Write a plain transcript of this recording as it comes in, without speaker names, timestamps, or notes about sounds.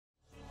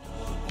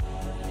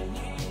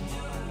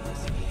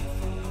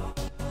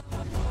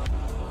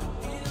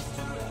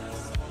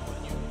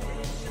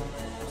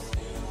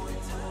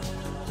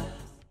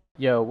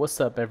Yo, what's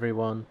up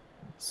everyone?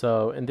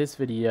 So in this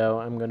video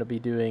I'm going to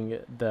be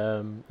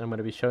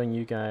showing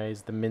you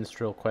guys the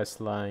Minstrel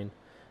quest line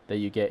that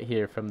you get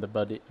here from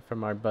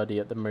our buddy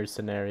at the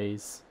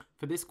Mercenaries.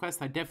 For this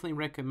quest I definitely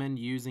recommend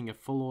using a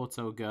full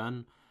auto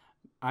gun.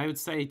 I would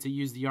say to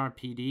use the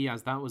RPD,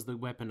 as that was the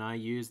weapon I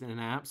used, and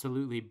I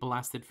absolutely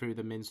blasted through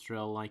the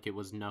Minstrel like it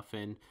was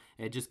nothing.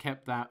 It just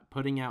kept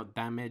putting out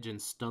damage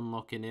and stun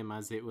locking him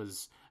as it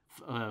was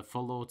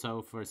full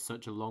auto for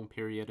such a long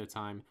period of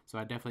time. So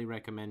I definitely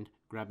recommend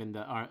grabbing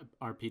the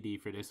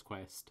RPD for this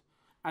quest.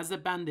 As a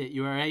bandit,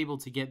 you are able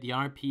to get the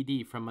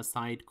RPD from a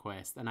side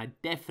quest, and I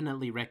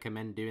definitely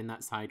recommend doing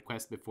that side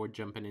quest before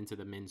jumping into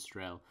the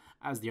Minstrel,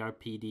 as the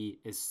RPD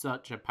is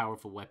such a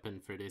powerful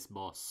weapon for this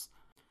boss.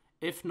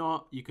 If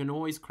not, you can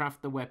always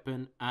craft the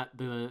weapon at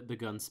the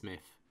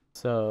gunsmith.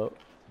 So,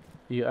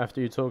 after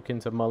you talk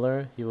into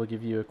Muller, he will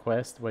give you a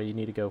quest where you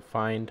need to go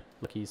find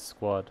Lucky's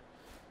squad.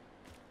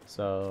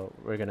 So,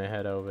 we're going to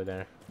head over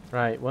there.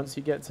 Right, once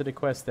you get to the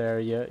quest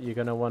area, you're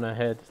going to want to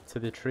head to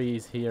the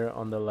trees here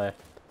on the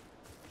left.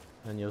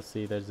 And you'll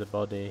see there's a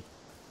body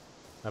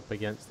up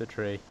against the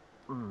tree.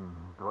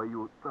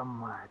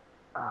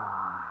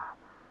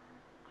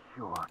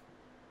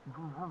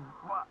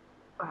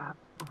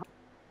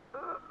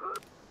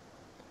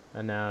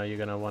 And now you're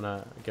going to want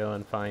to go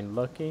and find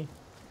Lucky,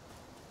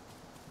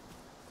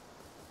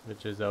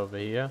 which is over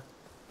here.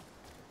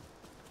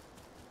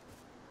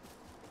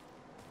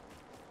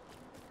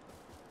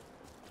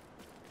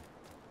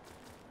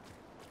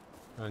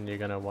 And you're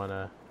going to want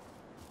to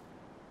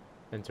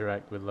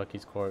interact with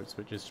Lucky's corpse,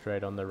 which is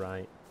straight on the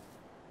right.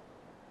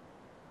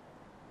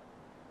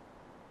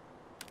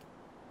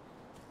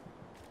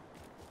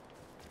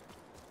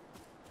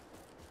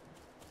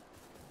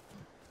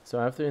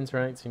 So after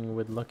interacting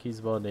with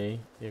Lucky's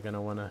body, you're going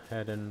to want to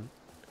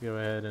go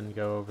ahead and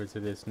go over to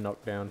this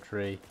knockdown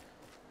tree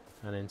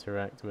and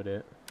interact with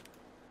it.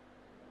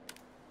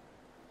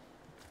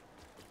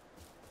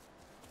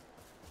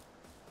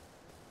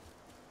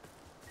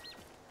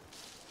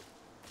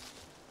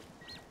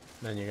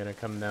 Then you're going to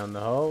come down the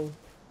hole.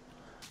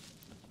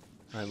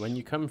 Alright, when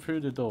you come through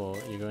the door,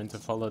 you're going to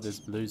follow this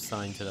blue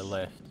sign to the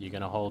left. You're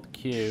going to hold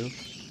Q,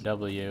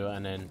 W,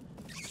 and then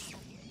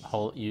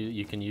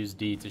you can use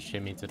D to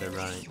shimmy to the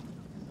right.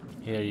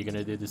 Here you're going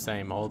to do the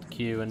same. Hold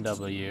Q and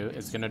W.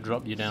 It's going to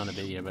drop you down a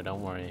bit here, but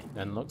don't worry.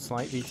 Then look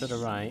slightly to the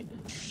right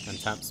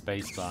and tap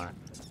spacebar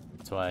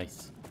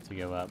twice to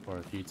go up, or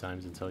a few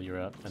times until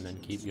you're up, and then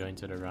keep going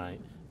to the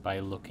right by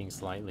looking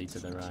slightly to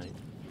the right.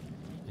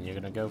 And you're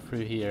going to go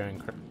through here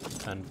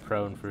and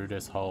prone through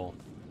this hole.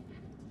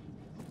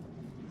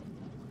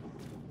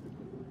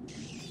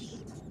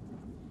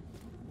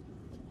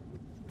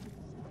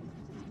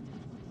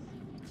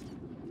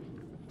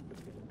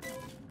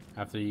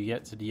 After you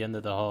get to the end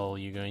of the hole,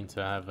 you're going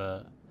to have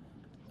a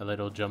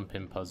little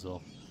jumping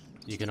puzzle.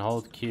 You can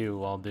hold Q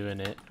while doing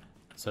it,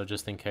 so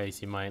just in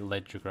case you might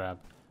ledge grab.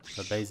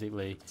 But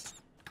basically,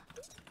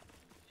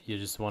 you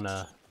just want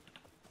to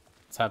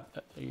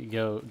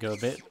go a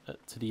bit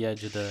to the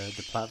edge of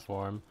the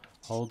platform,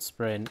 hold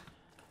sprint,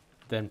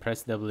 then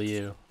press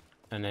W,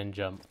 and then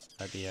jump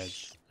at the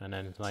edge. And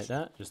then like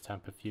that, just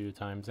tap a few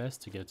times S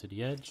to go to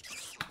the edge,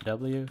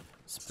 W,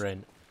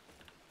 sprint,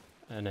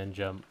 and then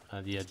jump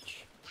at the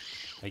edge.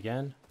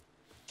 Again,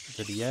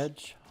 to the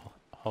edge,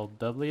 hold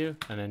W,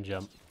 and then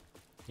jump.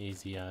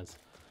 Easy as.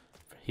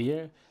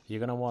 Here, you're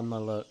gonna wanna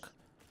look.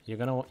 You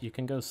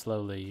can go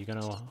slowly. You're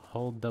gonna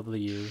hold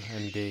W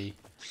and D,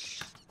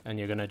 and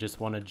you're gonna just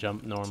wanna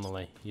jump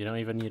normally. You don't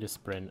even need a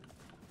sprint,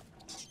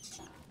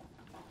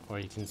 or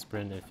you can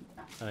sprint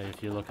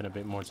if you're looking a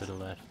bit more to the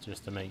left,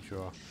 just to make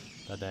sure.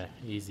 But there,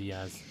 easy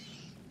as.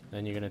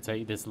 Then you're gonna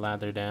take this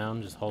ladder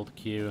down. Just hold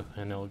Q,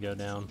 and it'll go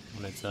down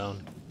on its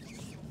own.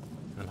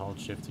 And hold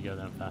shift to go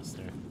down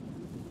faster.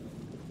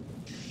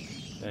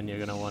 Then you're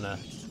gonna wanna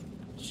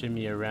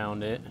shimmy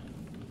around it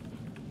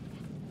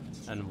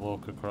and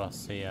walk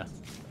across here.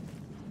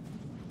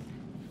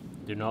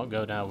 Do not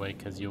go that way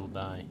because you'll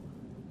die.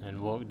 And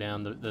walk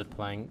down the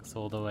planks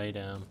all the way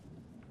down.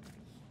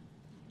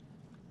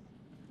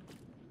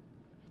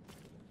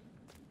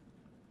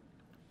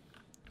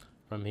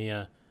 From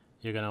here,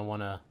 you're gonna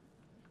wanna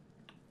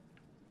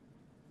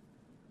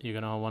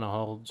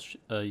hold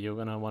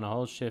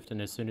shift,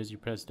 and as soon as you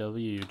press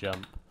W, you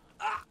jump.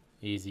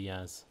 Easy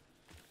as.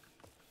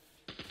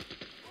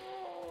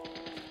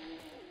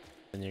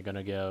 And you're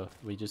gonna go.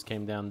 We just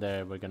came down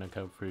there. We're gonna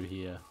go through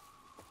here.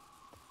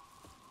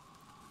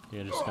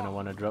 You're just gonna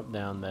want to drop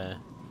down there.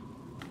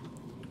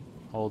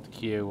 Hold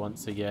Q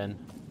once again.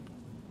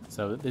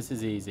 So this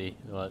is easy.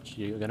 Watch.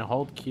 You're gonna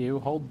hold Q,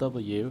 hold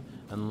W,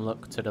 and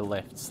look to the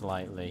left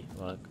slightly.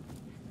 Look.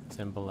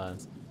 Simple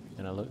as. You're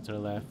gonna look to the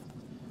left.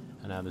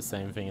 And now the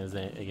same thing as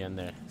again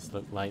there. Just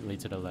look lightly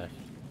to the left.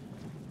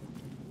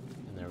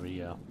 And there we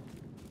go.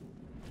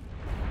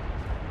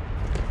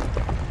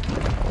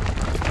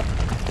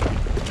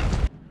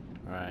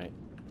 Alright.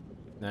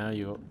 Now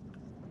you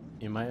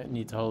might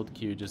need to hold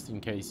Q just in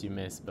case you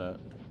miss, but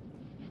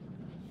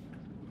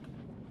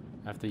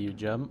after you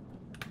jump,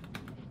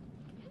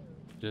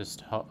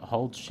 just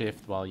hold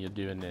shift while you're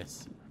doing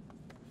this,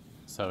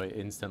 so it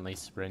instantly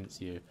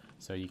sprints you.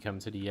 So you come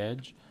to the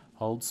edge,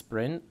 hold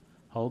sprint,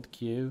 hold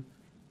Q,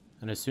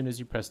 and as soon as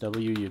you press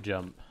W, you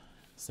jump.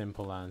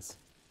 Simple as.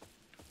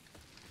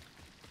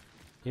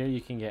 Here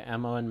you can get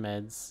ammo and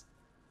meds,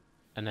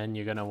 and then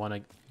you're gonna want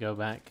to go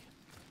back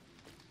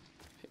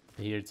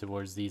here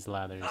towards these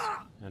ladders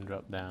and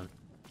drop down.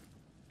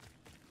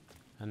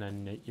 And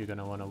then you're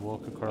gonna want to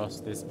walk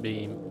across this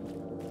beam.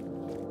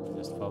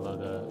 Just follow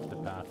the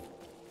path.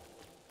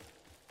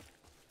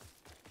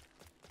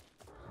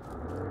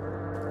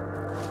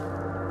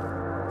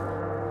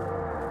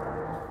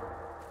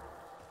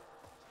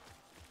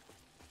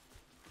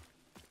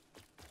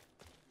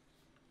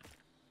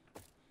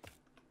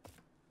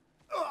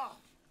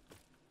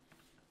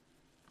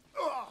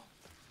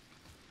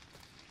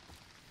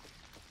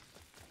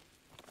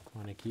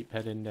 Want to keep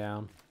heading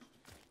down,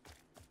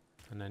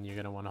 and then you're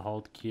going to want to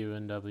hold Q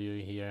and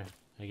W here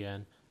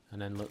again,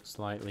 and then look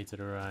slightly to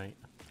the right.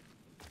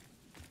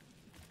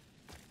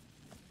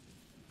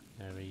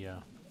 There we go.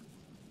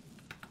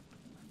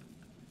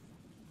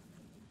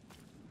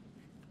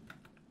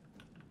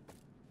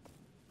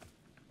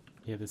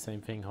 Here the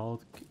same thing,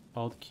 hold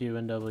Q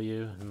and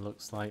W and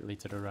look slightly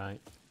to the right,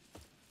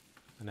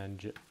 and then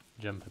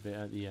jump a bit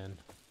at the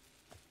end.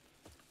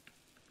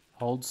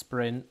 Hold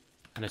sprint,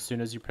 and as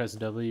soon as you press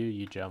W,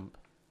 you jump.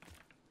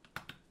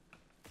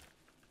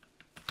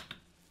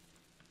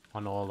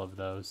 On all of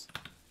those.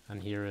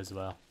 And here as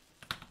well.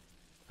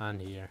 And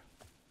here.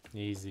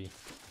 Easy.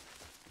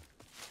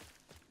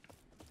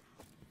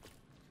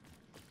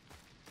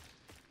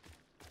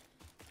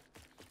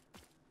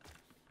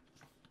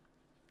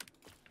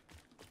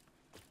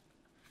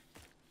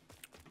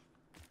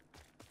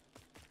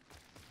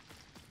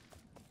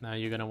 Now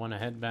you're going to want to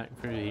head back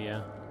through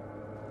here.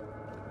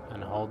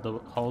 And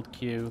hold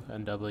Q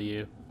and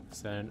W,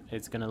 so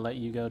it's gonna let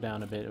you go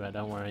down a bit, but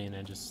don't worry, and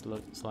then just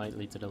look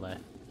slightly to the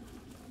left.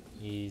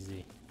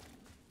 Easy.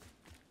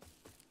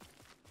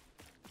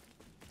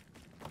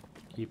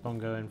 Keep on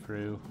going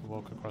through,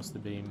 walk across the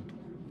beam,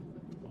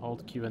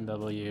 hold Q and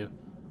W,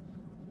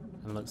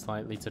 and look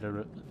slightly to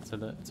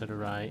the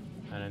right,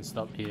 and then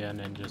stop here,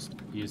 and then just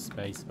use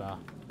spacebar.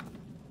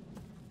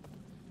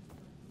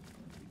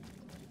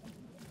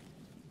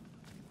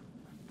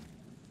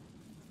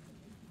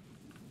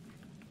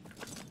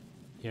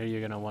 Here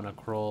you're going to want to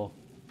crawl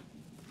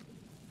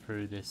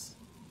through this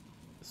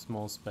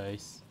small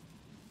space.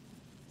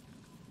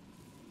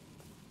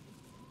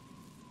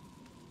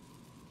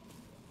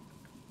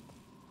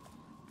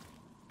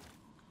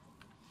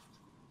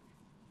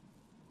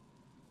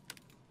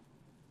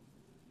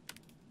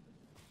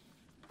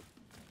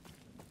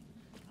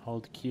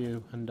 Hold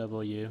Q and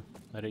W,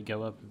 let it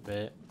go up a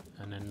bit,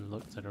 and then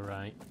look to the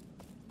right.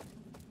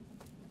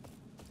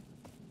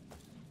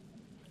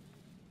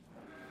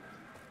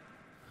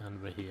 And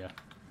we're here.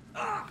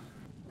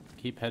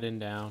 Keep heading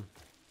down.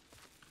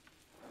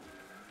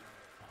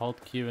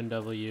 Hold Q and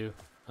W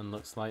and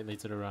look slightly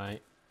to the right.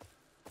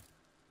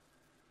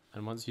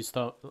 And once you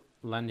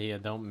land here,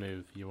 don't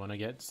move. You want to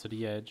get to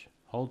the edge,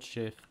 hold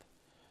shift,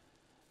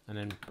 and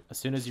then as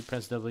soon as you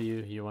press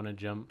W, you want to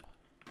jump.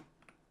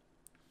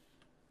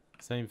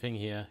 Same thing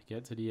here,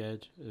 get to the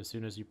edge, as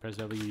soon as you press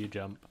W, you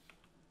jump.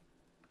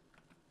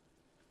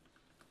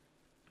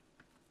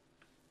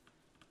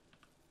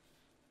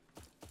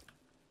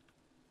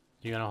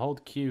 You're gonna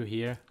hold Q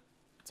here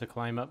to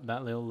climb up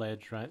that little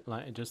ledge, right?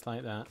 Just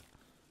like that.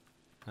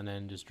 And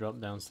then just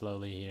drop down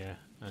slowly here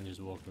and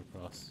just walk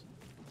across.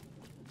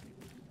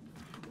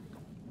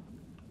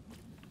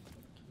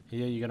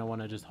 Here you're gonna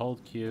wanna just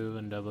hold Q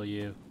and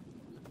W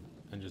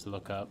and just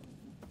look up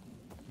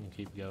and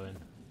keep going.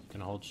 You can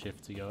hold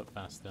shift to go up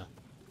faster.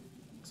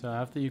 So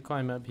after you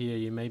climb up here,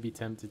 you may be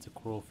tempted to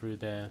crawl through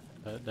there,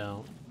 but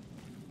don't.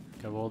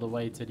 Go all the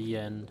way to the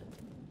end.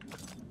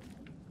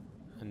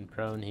 And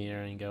prone here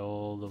and go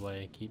all the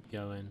way, keep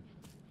going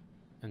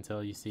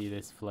until you see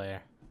this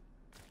flare.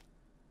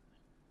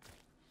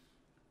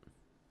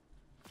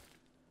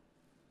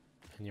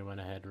 And you want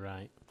to head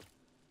right.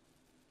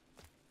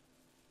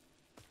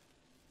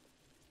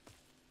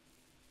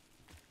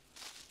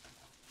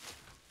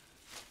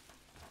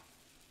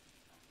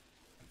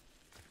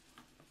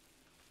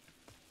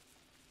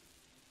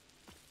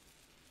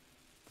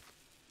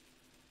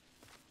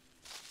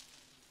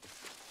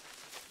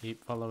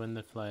 Keep following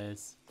the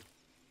flares.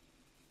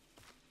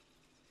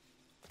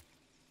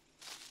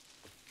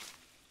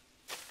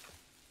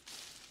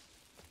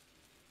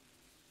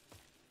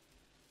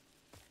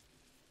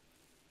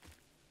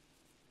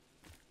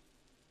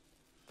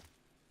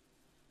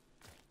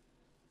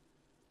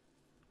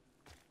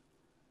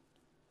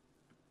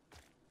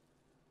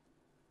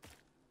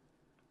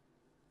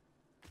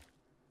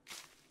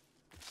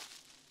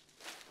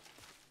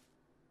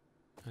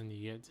 And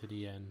you get to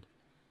the end,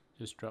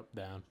 just drop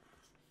down.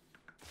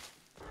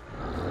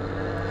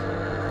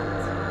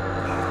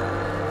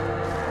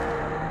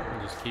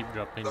 And just keep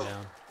dropping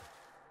down.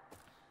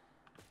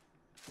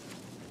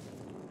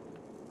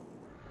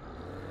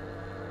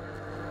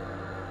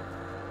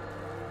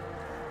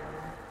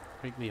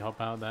 quickly hop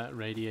out that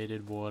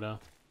radiated water.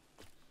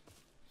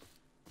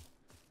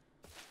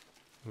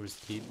 We'll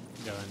just keep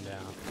going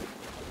down.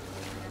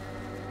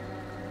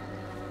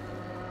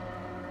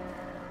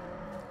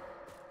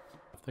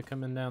 After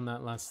coming down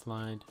that last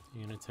slide,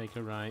 you're going to take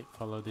a right,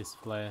 follow this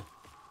flare,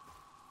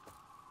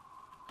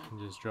 and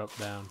just drop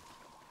down.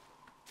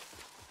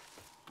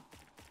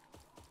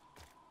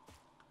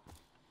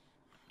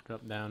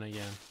 Drop down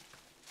again.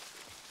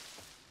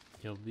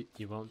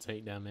 You won't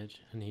take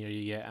damage, and here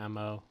you get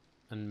ammo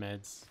and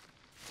meds,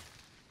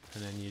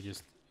 and then you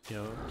just keep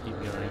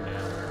going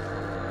down.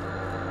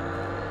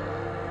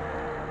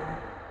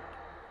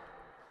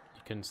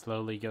 You can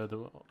slowly go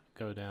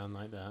down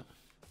like that,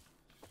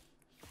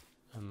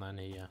 and then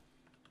here,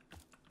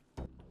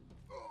 and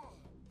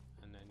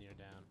then you're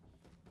down.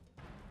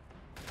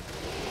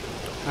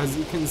 As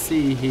you can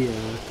see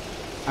here,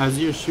 as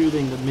you're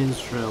shooting the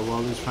Minstrel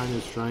while he's trying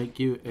to strike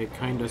you, it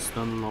kind of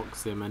stun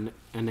locks him and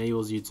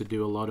enables you to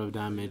do a lot of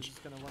damage.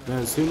 But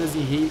as soon as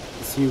he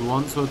hits you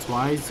once or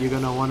twice, you're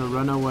going to want to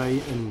run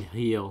away and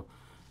heal.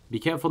 Be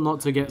careful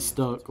not to get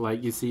stuck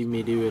like you see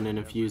me doing in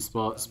a few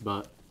spots,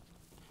 but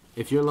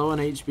if you're low on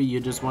HP, you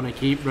just want to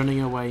keep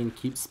running away and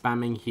keep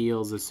spamming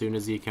heals as soon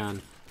as you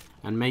can.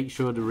 And make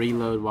sure to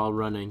reload while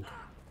running.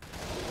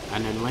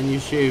 And then when you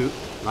shoot,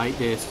 like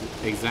this,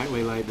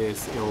 exactly like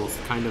this, it'll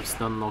kind of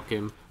stun lock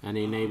him and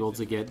enable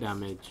to get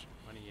damage.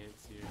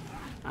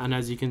 And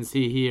as you can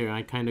see here,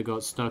 I kind of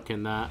got stuck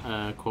in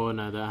that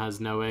corner that has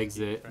no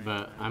exit,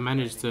 but I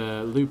managed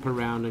to loop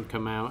around and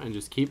come out and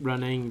just keep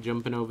running,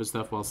 jumping over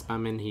stuff while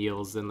spamming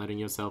heals and letting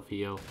yourself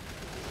heal.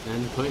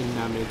 Then putting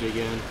damage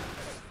again.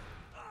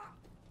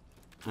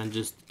 And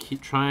just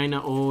keep trying to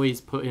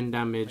always put in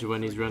damage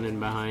when he's running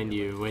behind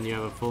you. When you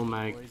have a full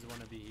mag,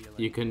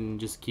 you can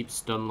just keep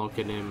stun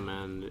locking him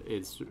and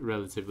it's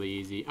relatively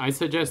easy. I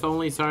suggest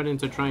only starting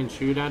to try and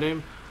shoot at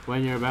him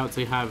when you're about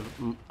to have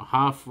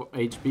half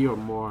HP or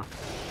more,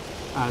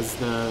 as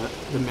the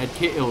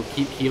medkit will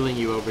keep healing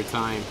you over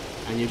time,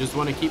 and you just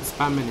want to keep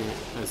spamming it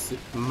as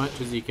much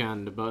as you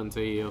can, the button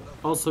to heal.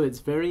 Also, it's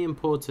very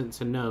important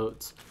to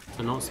note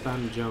to not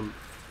spam jump,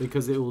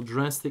 because it will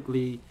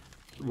drastically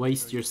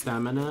waste your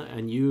stamina,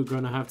 and you're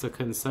going to have to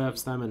conserve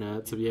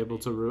stamina to be able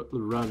to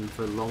run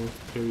for long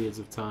periods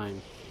of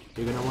time.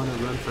 You're going to want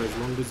to run for as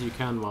long as you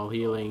can while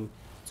healing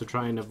to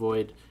try and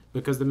avoid,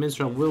 because the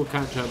Minstrel will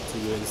catch up to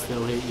you and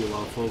still hit you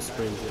while full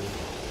sprinting.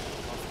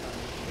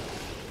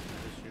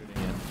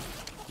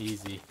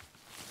 Easy.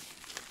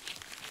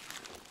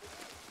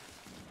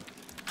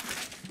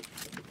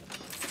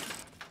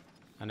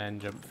 And then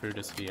jump through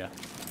the sphere.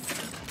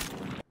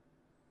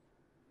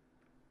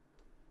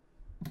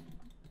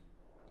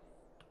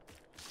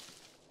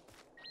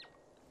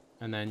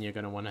 And then you're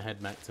going to want to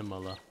head back to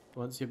Muller.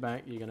 Once you're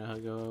back, you're going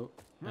to go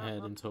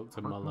ahead and talk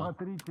to Muller.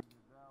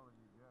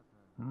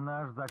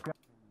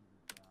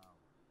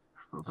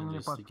 And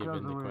just to give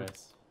him the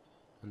quest.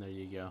 And there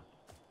you go.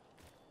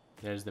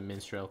 There's the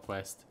Minstrel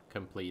quest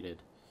completed.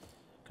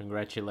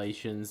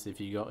 Congratulations if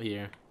you got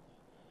here.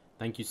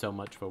 Thank you so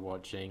much for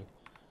watching.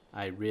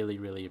 I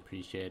really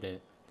appreciate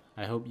it.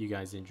 I hope you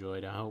guys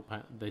enjoyed. I hope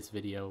this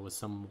video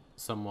was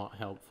somewhat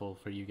helpful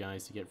for you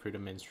guys to get through the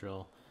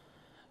Minstrel.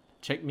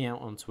 Check me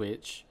out on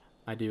Twitch.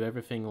 I do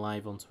everything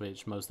live on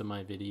Twitch, most of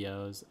my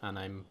videos, and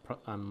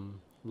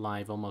I'm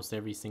live almost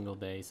every single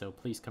day, so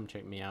please come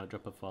check me out,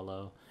 drop a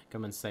follow,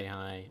 come and say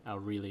hi. I'll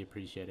really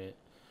appreciate it.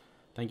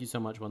 Thank you so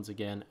much once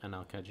again, and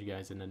I'll catch you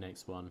guys in the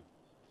next one.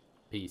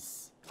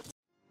 Peace.